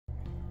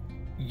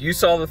You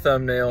saw the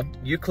thumbnail,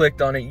 you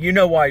clicked on it, you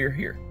know why you're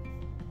here.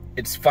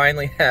 It's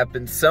finally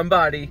happened.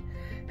 Somebody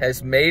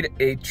has made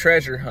a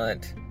treasure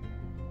hunt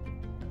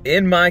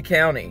in my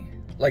county.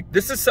 Like,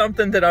 this is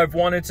something that I've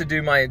wanted to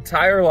do my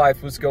entire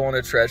life, was go on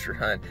a treasure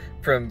hunt.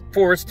 From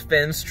Forrest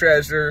Fenn's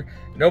treasure,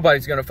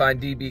 nobody's gonna find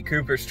D.B.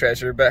 Cooper's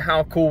treasure, but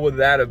how cool would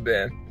that have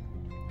been?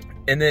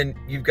 And then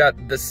you've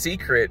got The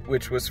Secret,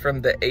 which was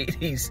from the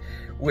 80s,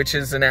 which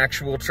is an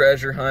actual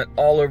treasure hunt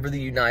all over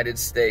the United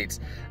States.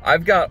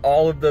 I've got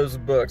all of those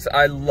books.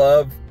 I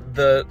love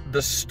the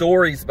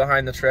stories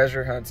behind the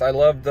treasure hunts. I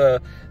love the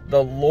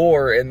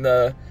lore and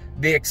the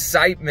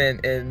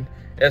excitement, and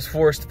as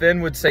Forrest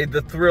Fenn would say,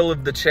 the thrill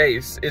of the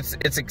chase.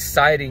 It's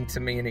exciting to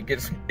me, and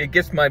it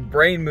gets my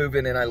brain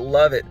moving, and I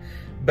love it.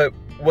 But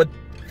what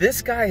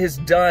this guy has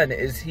done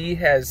is he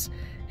has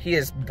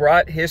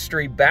brought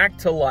history back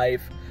to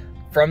life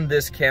from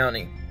this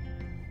county.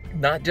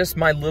 Not just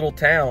my little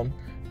town,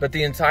 but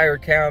the entire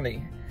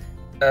county.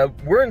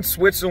 We're in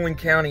Switzerland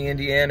County,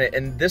 Indiana,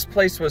 and this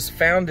place was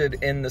founded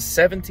in the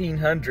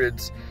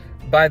 1700s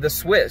by the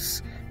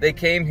Swiss. They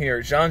came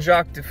here.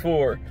 Jean-Jacques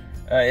Dufour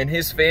and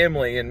his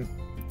family and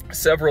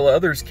several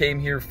others came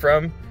here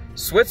from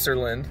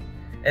Switzerland,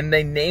 and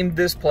they named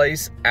this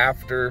place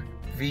after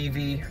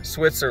Vevey,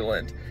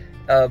 Switzerland.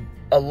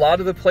 A lot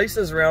of the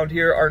places around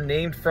here are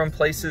named from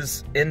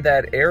places in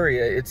that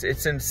area.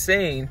 It's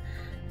insane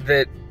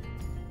that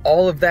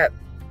all of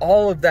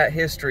that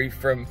history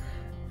from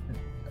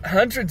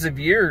hundreds of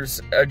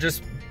years are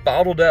just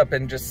bottled up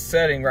and just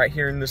setting right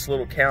here in this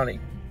little county.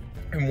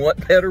 And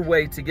what better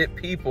way to get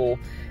people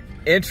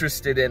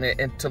interested in it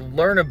and to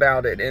learn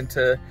about it and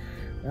to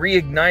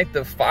reignite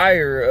the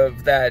fire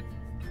of that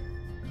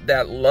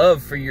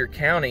love for your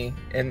county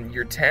and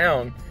your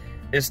town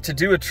is to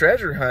do a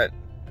treasure hunt.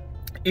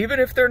 Even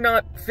if they're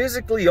not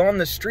physically on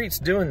the streets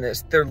doing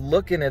this, they're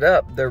looking it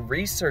up, they're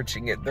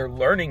researching it, they're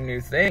learning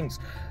new things.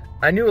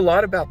 I knew a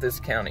lot about this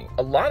county.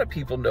 A lot of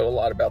people know a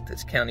lot about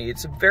this county.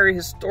 It's a very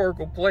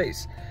historical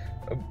place.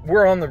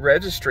 We're on the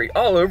registry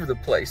all over the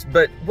place,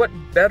 but what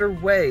better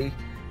way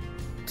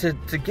to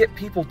get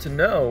people to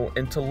know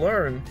and to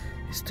learn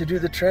is to do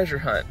the treasure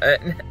hunt.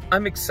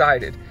 I'm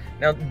excited.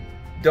 Now,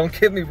 don't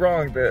get me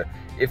wrong, but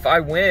if I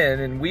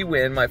win and we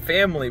win, my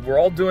family, we're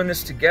all doing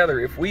this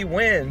together. If we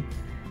win,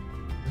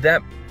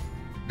 that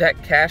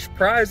cash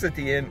prize at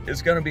the end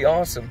is going to be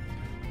awesome.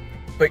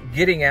 But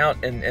getting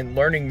out and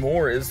learning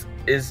more is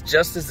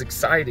just as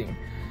exciting.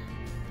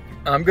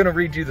 I'm going to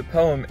read you the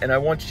poem, and I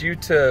want you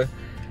to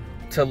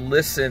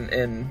listen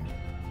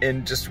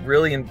and just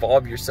really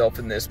involve yourself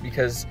in this,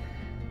 because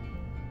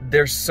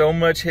there's so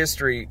much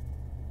history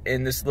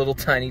in this little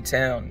tiny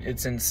town.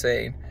 It's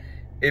insane.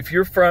 If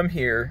you're from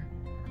here,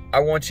 I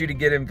want you to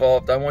get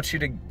involved. I want you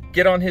to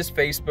get on his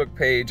Facebook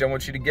page. I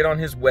want you to get on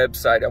his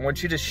website. I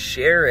want you to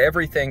share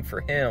everything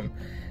for him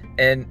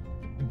and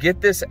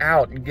get this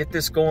out and get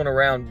this going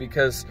around,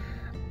 because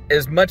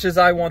as much as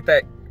I want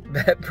that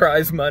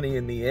prize money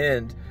in the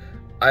end,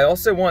 I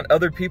also want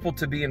other people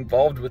to be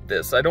involved with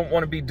this. I don't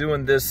want to be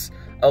doing this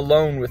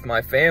alone with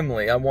my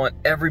family. I want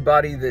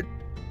everybody that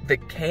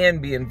can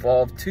be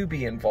involved to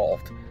be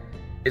involved.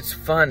 It's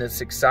fun,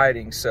 it's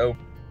exciting. So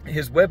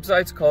his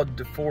website's called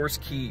Dufour's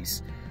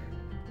Keys.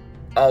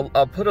 I'll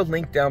put a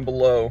link down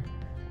below,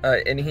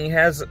 and he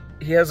has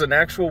an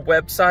actual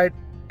website,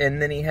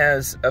 and then he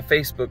has a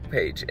Facebook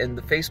page, and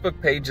the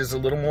Facebook page is a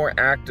little more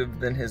active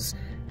than his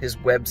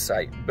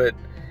website. But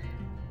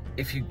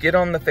if you get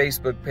on the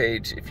Facebook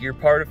page, if you're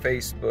part of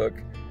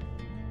Facebook,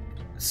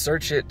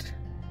 search it,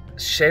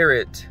 share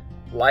it,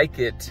 like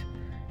it,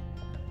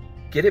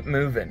 get it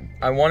moving.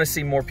 I want to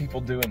see more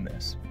people doing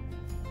this.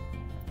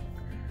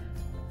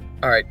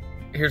 All right,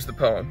 here's the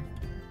poem.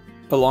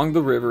 Along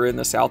the river in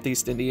the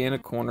southeast Indiana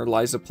corner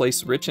lies a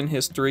place rich in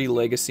history,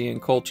 legacy,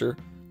 and culture.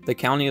 The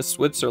county is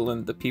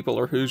Switzerland. The people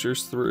are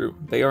Hoosiers through.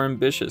 They are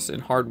ambitious,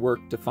 and hard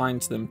work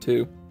defines them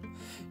too.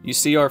 You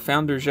see, our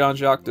founder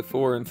Jean-Jacques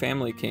Dufour and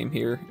family came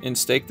here and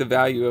staked the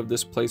value of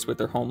this place with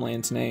their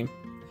homeland's name.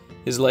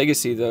 His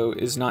legacy, though,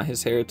 is not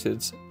his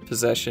heritage,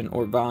 possession,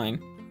 or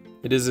vine.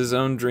 It is his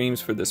own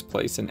dreams for this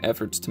place and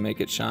efforts to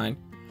make it shine.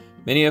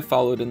 Many have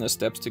followed in the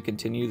steps to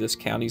continue this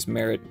county's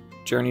merit,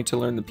 journey to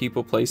learn the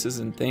people, places,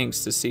 and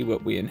things to see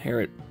what we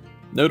inherit.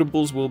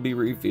 Notables will be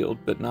revealed,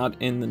 but not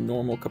in the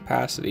normal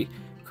capacity,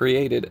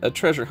 created a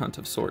treasure hunt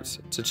of sorts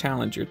to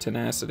challenge your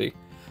tenacity.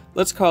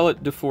 Let's call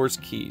it Dufour's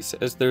Keys,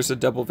 as there's a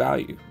double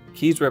value.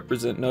 Keys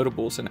represent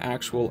notables and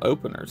actual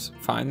openers.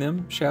 Find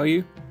them, shall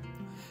you?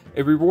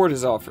 A reward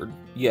is offered.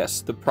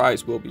 Yes, the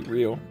prize will be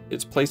real.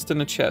 It's placed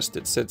in a chest.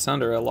 It sits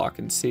under a lock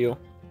and seal.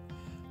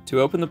 To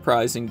open the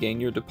prize and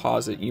gain your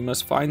deposit, you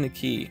must find the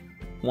key,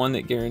 one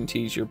that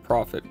guarantees your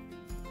profit.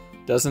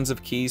 Dozens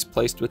of keys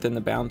placed within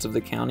the bounds of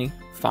the county.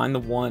 Find the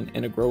one,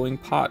 and a growing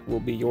pot will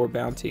be your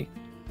bounty.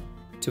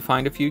 To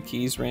find a few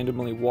keys,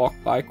 randomly walk,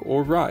 bike,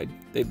 or ride.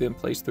 They've been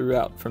placed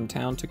throughout, from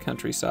town to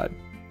countryside.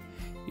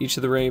 Each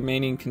of the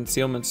remaining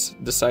concealments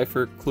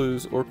decipher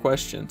clues or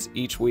questions.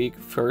 Each week,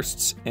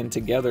 firsts and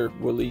together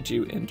will lead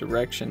you in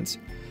directions.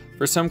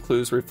 For some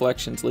clues,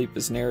 reflections leap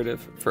as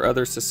narrative. For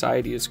others,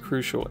 society is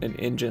crucial and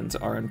engines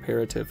are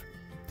imperative.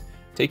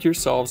 Take your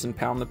solves and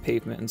pound the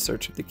pavement in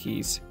search of the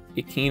keys.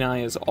 A keen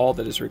eye is all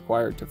that is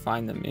required to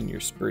find them in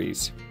your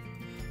sprees.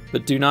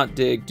 But do not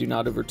dig, do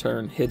not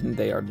overturn, hidden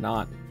they are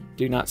not.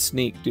 Do not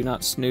sneak, do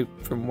not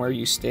snoop, from where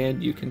you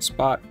stand you can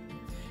spot.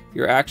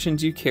 Your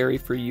actions you carry,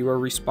 for you are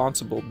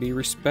responsible. Be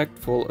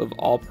respectful of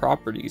all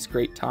properties,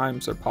 great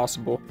times are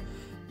possible.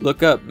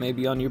 Look up,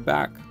 maybe on your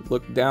back.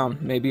 Look down,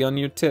 maybe on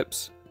your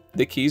tips.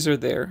 The keys are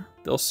there,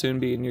 they'll soon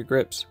be in your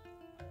grips.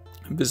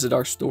 Visit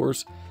our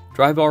stores,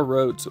 drive our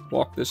roads,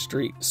 walk the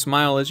street.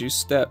 Smile as you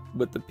step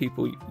with the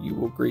people you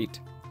will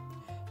greet.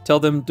 Tell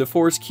them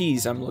DeFore's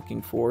keys I'm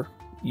looking for.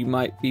 You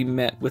might be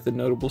met with a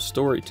notable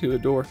story to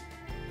adore.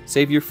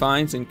 Save your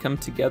fines and come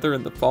together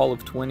in the fall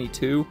of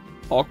 22.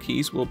 All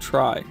keys will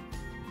try,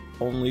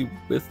 only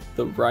with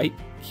the right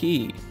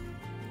key,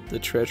 the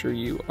treasure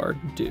you are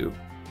due.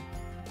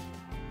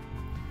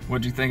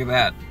 What'd you think of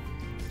that?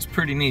 It's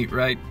pretty neat,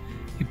 right?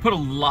 He put a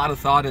lot of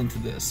thought into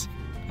this.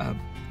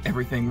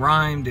 Everything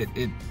rhymed,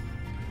 it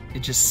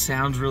just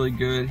sounds really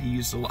good. He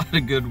used a lot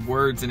of good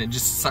words and it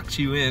just sucks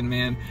you in,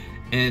 man.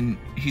 And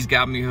he's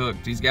got me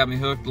hooked. He's got me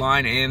hooked,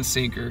 line and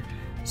sinker.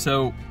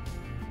 So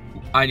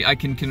I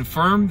can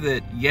confirm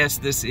that yes,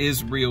 this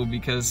is real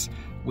because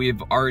we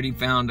have already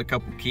found a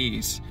couple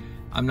keys.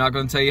 I'm not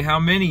going to tell you how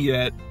many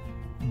yet,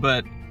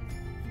 but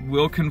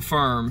we'll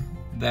confirm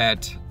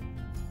that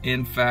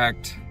in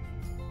fact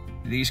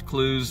these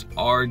clues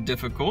are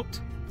difficult.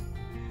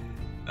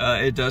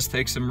 It does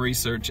take some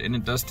research and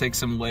it does take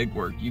some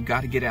legwork. You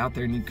got to get out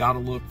there and you got to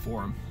look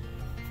for them.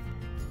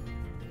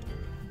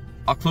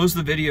 I'll close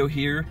the video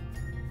here,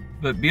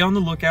 but be on the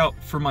lookout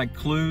for my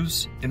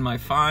clues and my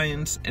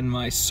finds and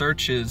my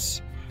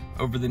searches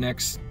over the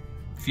next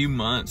few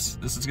months.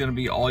 This is going to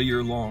be all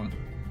year long.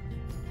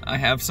 I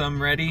have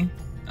some ready.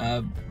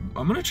 I'm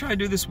going to try to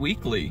do this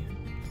weekly.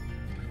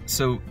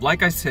 So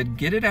like I said,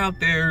 get it out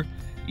there.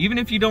 Even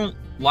if you don't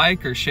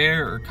like or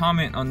share or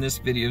comment on this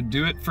video,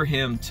 do it for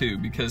him too,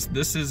 because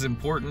this is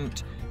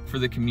important for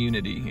the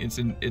community.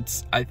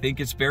 I think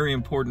it's very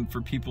important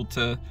for people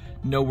to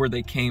know where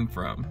they came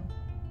from.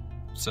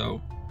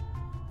 So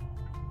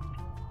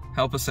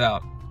help us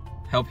out.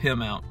 Help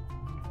him out.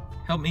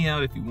 Help me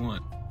out if you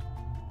want.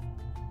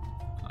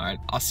 All right,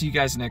 I'll see you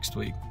guys next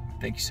week.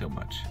 Thank you so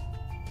much.